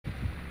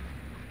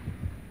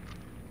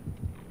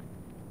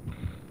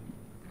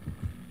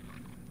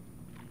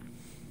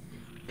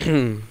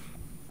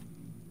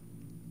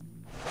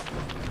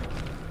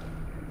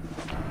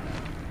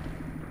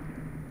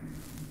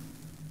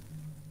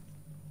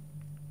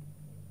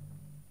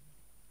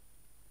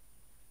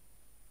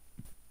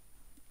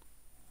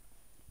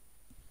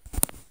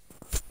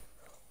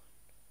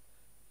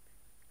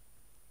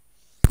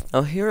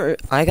Oh, here,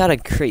 I got a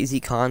crazy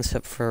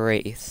concept for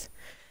Wraith.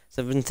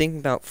 So I've been thinking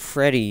about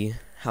Freddy,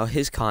 how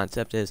his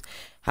concept is.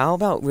 How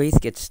about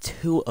Wraith gets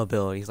 2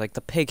 abilities, like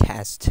the pig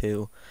has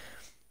 2?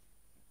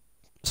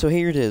 So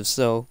here it is.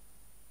 So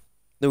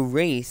the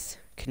Wraith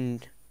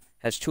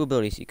has 2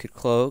 abilities. You could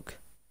cloak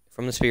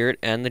from the spirit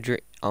and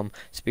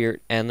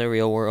the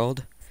real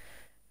world.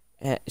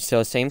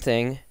 So same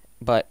thing,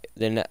 but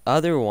then the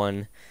other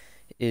one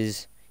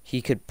is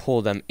he could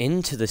pull them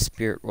into the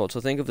spirit world.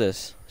 So think of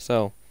this.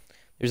 So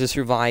there's a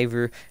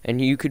survivor, and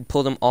you could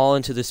pull them all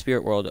into the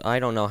spirit world. I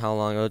don't know how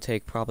long it'll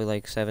take, probably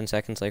like 7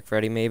 seconds, like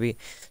Freddy maybe.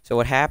 So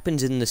what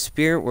happens in the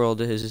spirit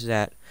world is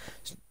that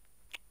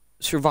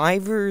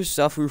survivors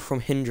suffer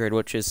from Hindred,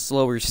 which is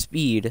slower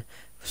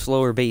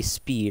base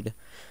speed.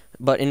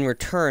 But in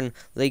return,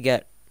 they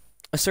get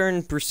a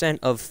certain percent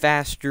of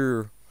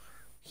faster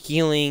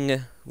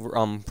healing,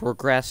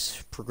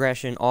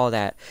 progression, all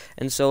that.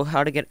 And so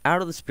how to get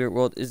out of the spirit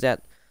world is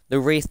that the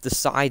Wraith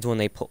decides when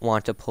they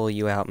want to pull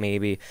you out,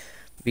 maybe.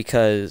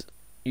 Because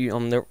you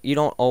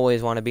don't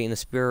always want to be in the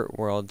spirit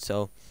world,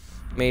 so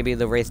maybe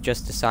the Wraith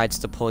just decides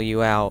to pull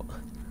you out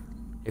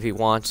if he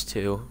wants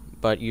to.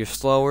 But you're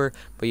slower,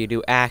 but you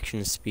do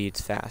action speeds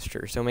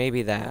faster. So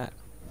maybe that.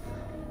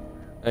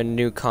 A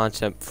new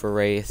concept for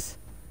Wraith.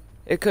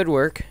 It could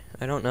work.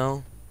 I don't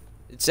know.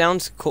 It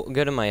sounds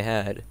good in my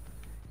head.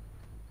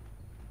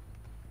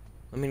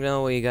 Let me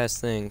know what you guys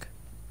think.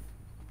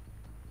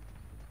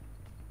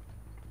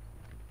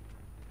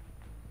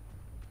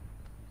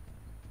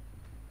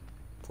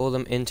 Pull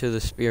them into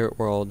the spirit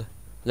world.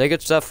 They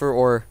could suffer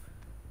or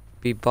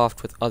be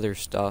buffed with other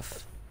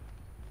stuff,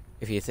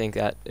 if you think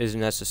that is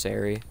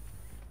necessary.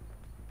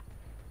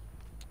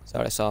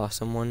 Thought I saw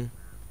someone.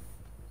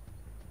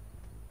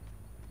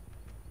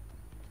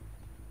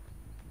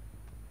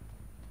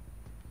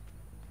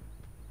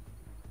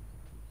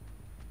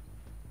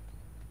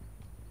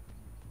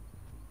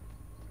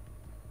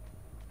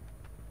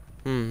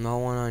 No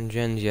one on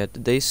gens yet.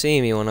 Did they see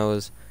me when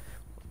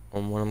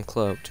I'm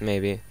cloaked?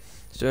 Maybe.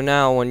 So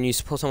now, when you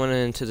pull someone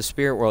into the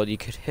spirit world, you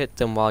could hit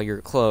them while you're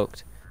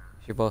cloaked.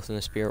 You're both in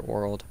the spirit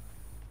world.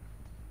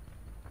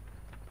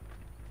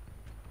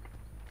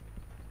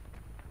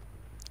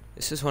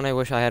 This is when I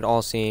wish I had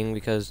all-seeing,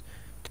 because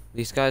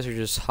these guys are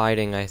just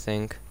hiding, I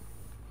think.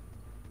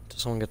 Until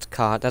someone gets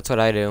caught. That's what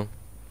I do.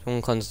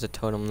 Someone cleanses the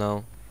totem,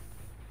 though.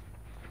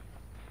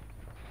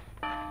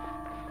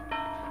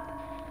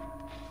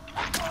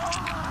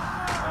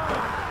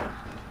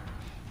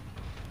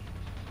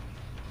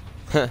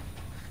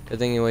 Good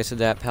thing you wasted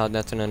that pal.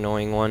 That's an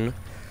annoying one.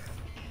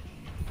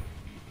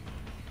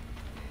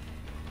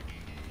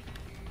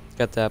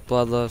 Got that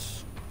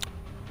bloodlust.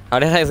 How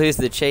did I lose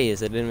the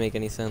chase? It didn't make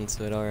any sense,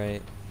 but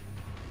alright.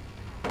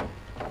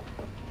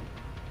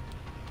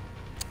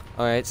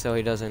 Alright, so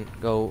he doesn't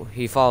go.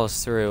 He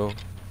follows through.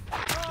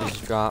 He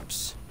just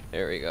drops.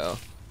 There we go.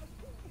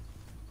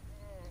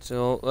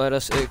 So let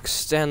us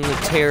extend the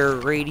terror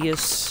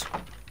radius.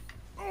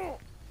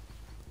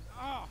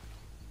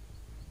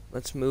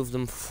 Let's move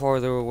them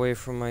farther away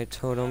from my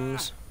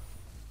totems.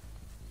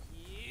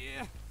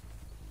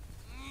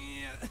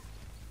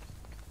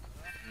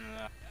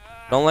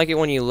 Don't like it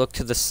when you look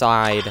to the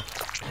side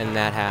and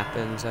that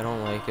happens. I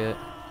don't like it.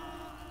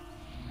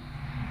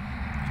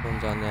 This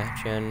one's on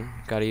that gen.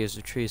 Gotta use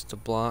the trees to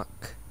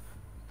block.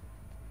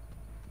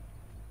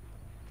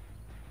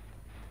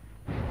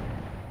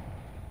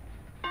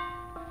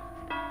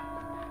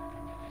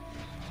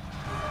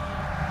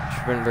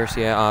 Sprint burst,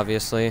 yeah,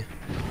 obviously.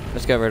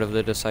 Let's get rid of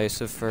the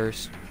decisive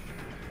first.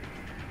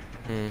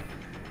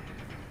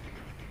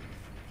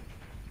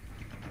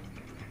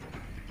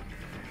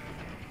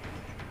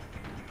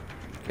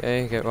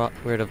 Okay, get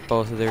rid of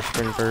both of their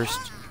sprint burst.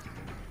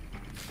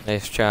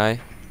 Nice try.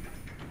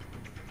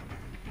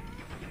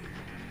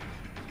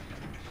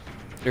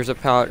 There's a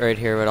pallet right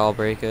here, but I'll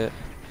break it.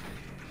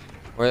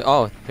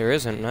 Oh, there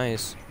isn't.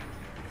 Nice.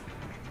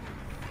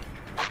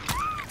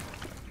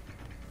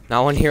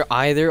 Not one here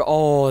either.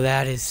 Oh,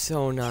 that is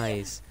so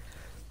nice.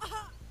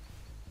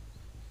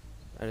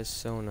 That is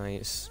so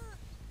nice.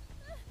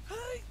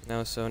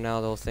 Now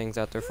they'll think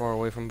that they're far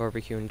away from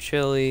barbecue and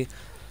chili.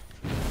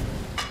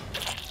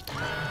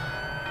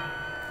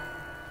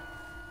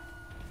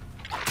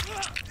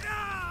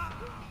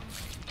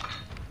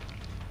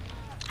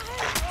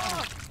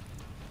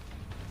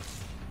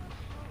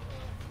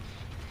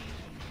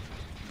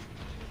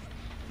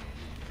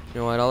 You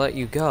know what? I'll let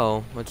you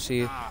go. Let's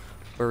see what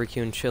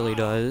barbecue and chili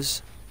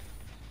does.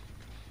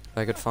 If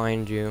I could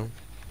find you.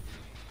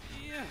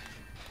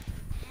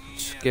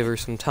 Just give her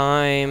some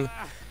time,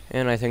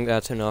 and I think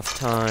that's enough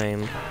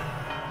time.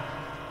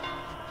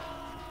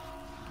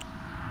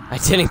 I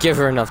didn't give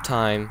her enough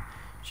time.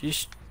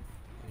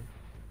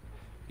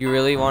 You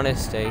really want to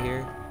stay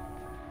here?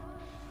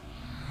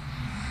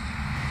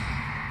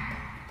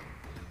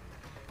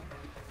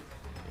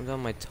 I got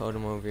my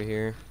totem over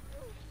here.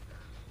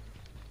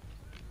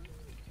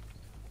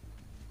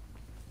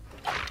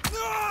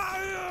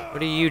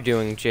 What are you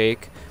doing,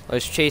 Jake? I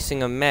was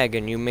chasing a Meg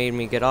and you made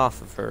me get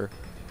off of her.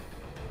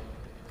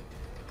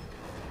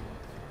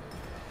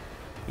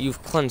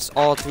 You've cleansed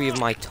all 3 of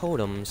my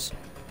totems.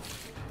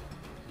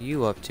 What are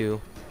you up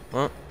to?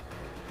 Huh?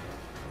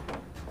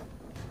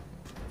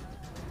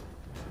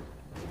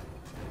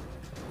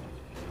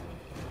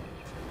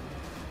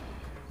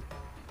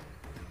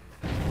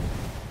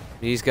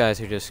 These guys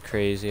are just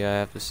crazy, I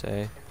have to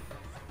say.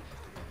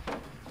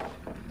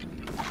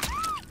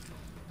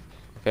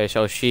 Okay,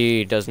 so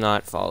she does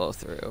not follow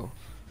through.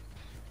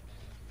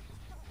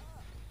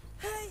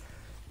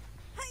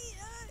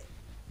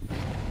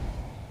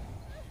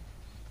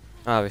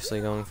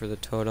 Obviously going for the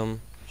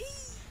totem.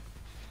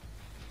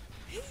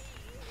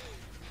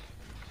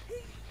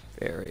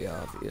 Very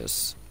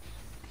obvious.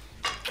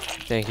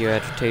 Thank you,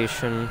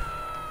 agitation.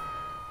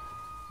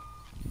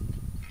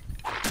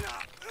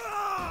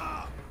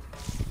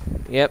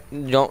 Yep,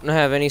 don't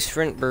have any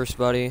sprint burst,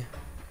 buddy.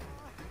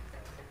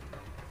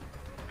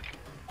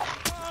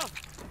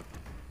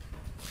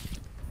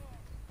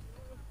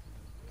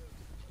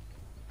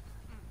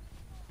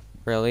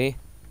 Really?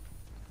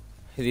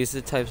 These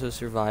are the types of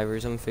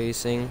survivors I'm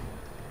facing.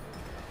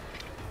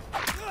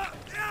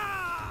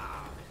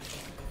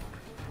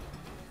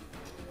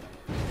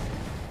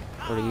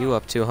 What are you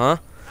up to, huh?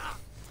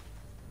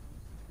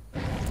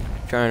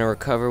 Trying to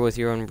recover with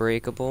your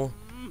unbreakable?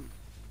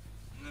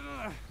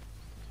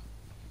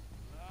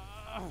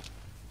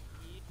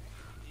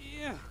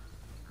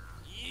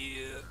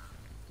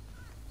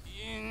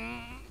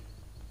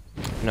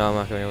 No, I'm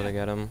not gonna be able to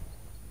get him.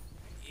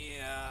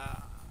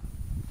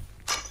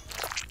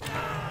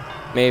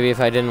 Maybe if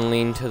I didn't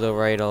lean to the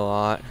right a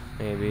lot,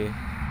 maybe.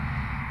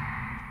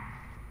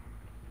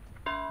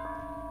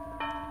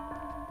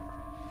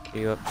 What are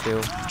you up to?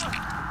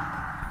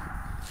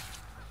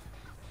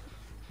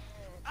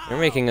 They're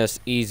making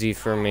this easy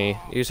for me.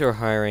 These are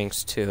high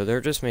ranks too.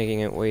 They're just making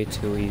it way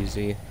too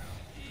easy.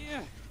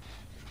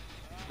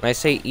 When I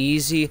say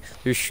easy,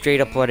 they're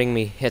straight up letting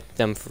me hit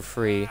them for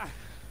free.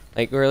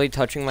 Like, really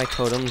touching my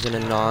totems in a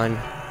non-open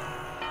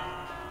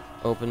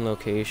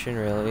location,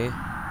 really?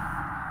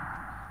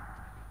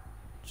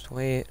 Just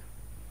wait.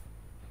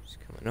 Just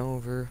coming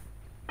over.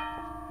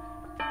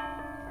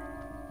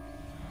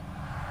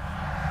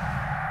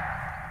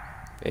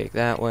 Fake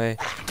that way.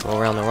 Go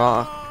around the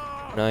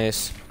rock.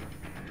 Nice.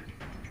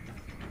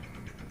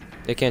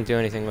 They can't do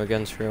anything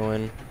against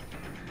Ruin.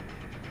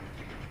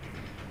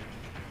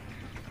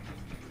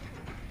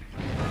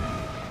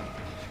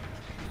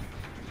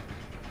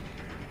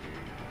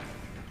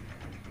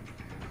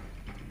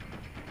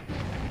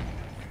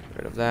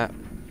 Rid of that.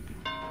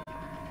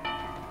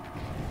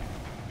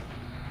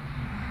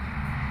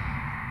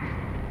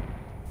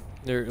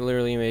 They're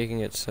literally making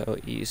it so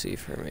easy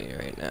for me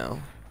right now.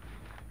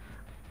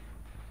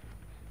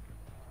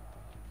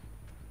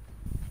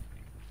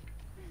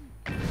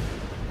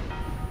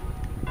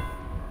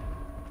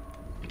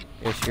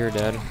 Yes, you're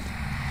dead.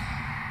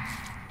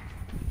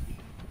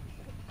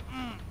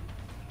 I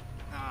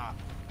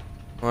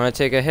want to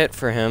take a hit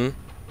for him.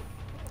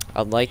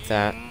 I'd like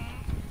that.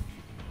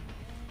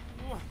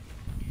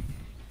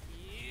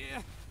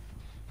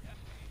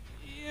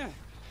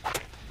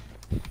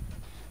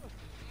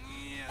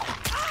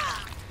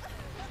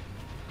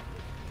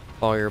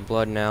 All your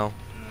blood now.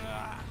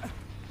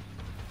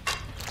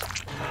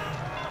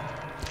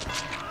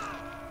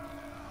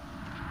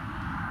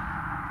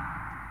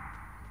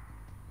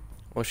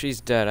 Well,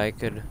 she's dead. I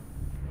could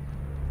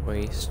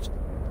waste.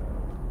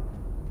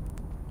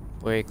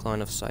 Break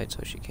line of sight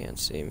so she can't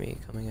see me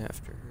coming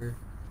after her.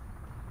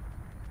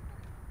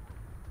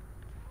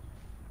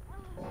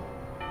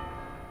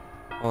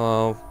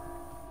 Oh.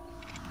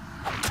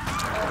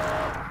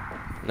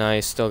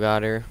 Nice, still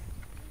got her.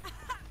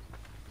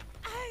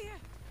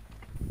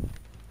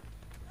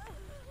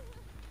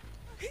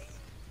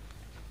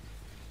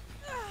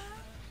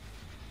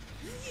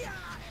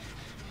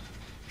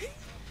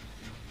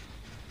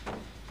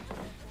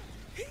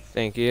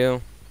 Thank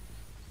you.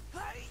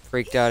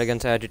 Freaked out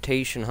against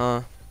agitation,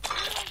 huh?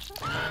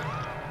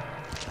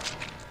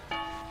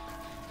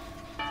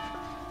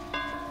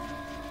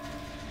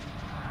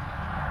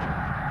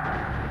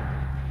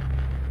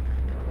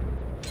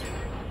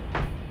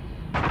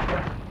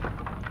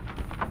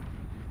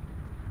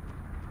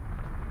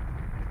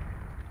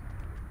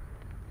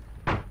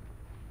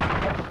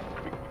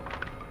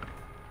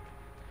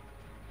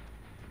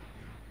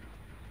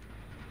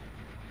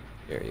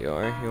 There you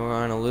are. You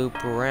are on a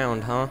loop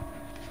around, huh?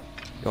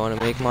 You want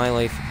to make my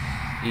life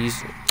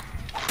easy.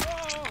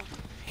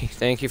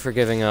 Thank you for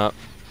giving up.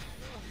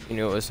 You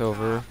knew it was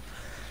over.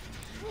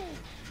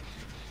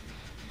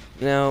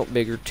 Now,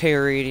 bigger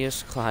tear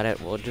radius.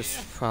 Claudette will just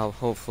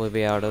hopefully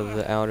be out of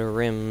the outer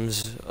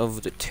rims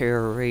of the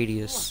tear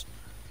radius.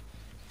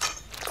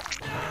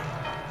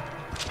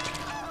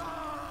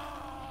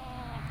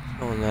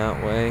 Going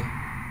that way.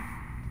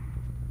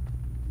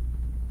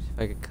 See if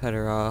I could cut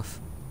her off.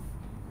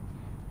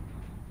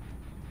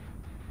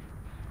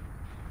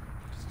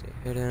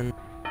 Hidden.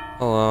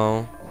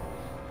 Hello.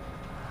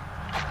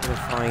 What a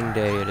fine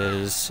day it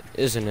is,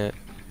 isn't it?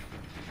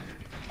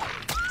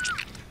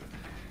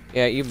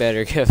 Yeah, you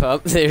better give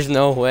up. There's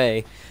no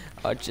way.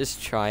 I'll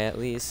just try at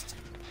least.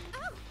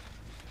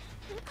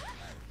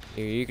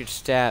 Here, you could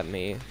stab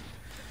me.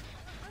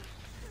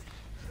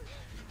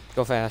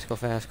 Go fast, go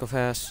fast, go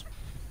fast.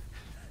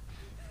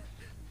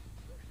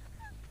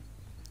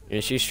 Yeah,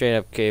 she straight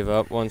up gave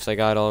up once I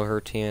got all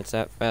her teammates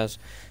that fast.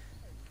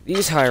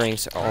 These high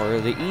ranks are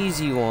the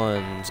easy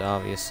ones,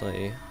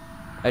 obviously.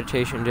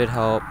 Agitation did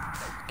help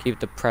keep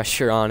the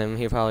pressure on him.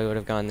 He probably would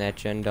have gotten that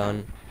gen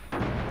done.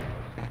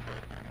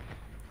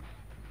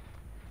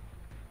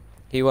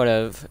 He would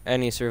have.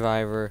 Any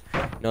survivor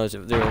knows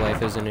if their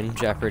life isn't in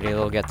jeopardy,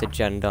 they'll get the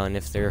gen done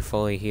if they're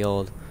fully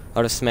healed. I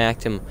would have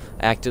smacked him,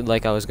 acted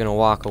like I was going to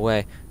walk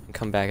away, and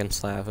come back and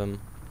slap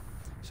him.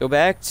 So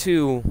back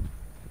to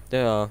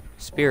the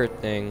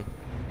spirit thing.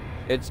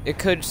 It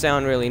could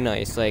sound really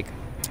nice. Like,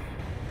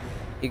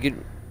 he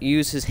could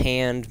use his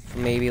hand,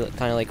 maybe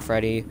kind of like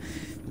Freddy,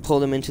 pull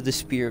them into the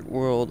spirit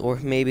world, or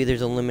maybe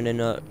there's a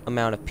limited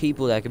amount of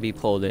people that could be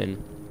pulled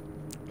in.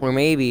 Or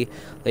maybe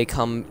they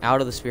come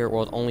out of the spirit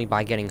world only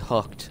by getting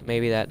hooked.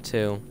 Maybe that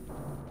too.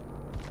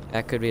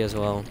 That could be as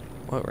well.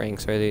 What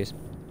ranks are these?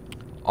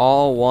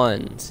 All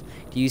ones.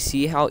 Do you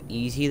see how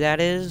easy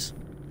that is?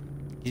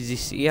 Did you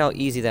see how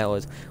easy that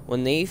was?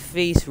 When they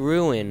face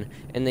ruin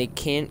and they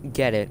can't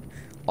get it,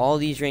 all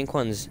these rank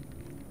ones,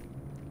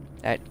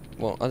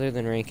 well, other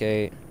than rank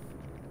 8,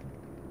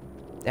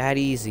 that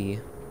easy.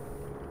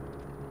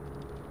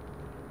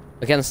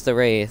 Against the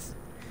Wraith.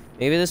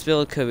 Maybe this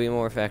build could be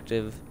more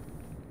effective.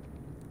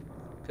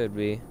 Could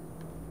be.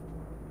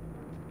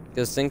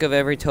 Because think of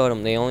every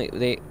totem.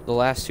 The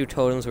last 2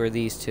 totems were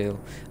these 2.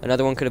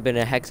 Another one could have been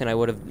a hex and I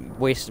would have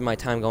wasted my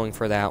time going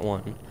for that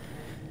one.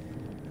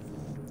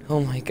 Oh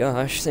my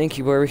gosh, thank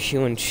you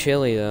barbecue and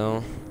chili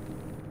though.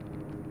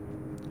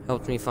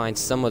 Helped me find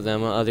some of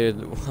them other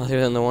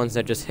than the ones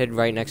that just hid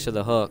right next to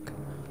the hook.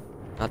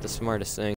 Not the smartest thing.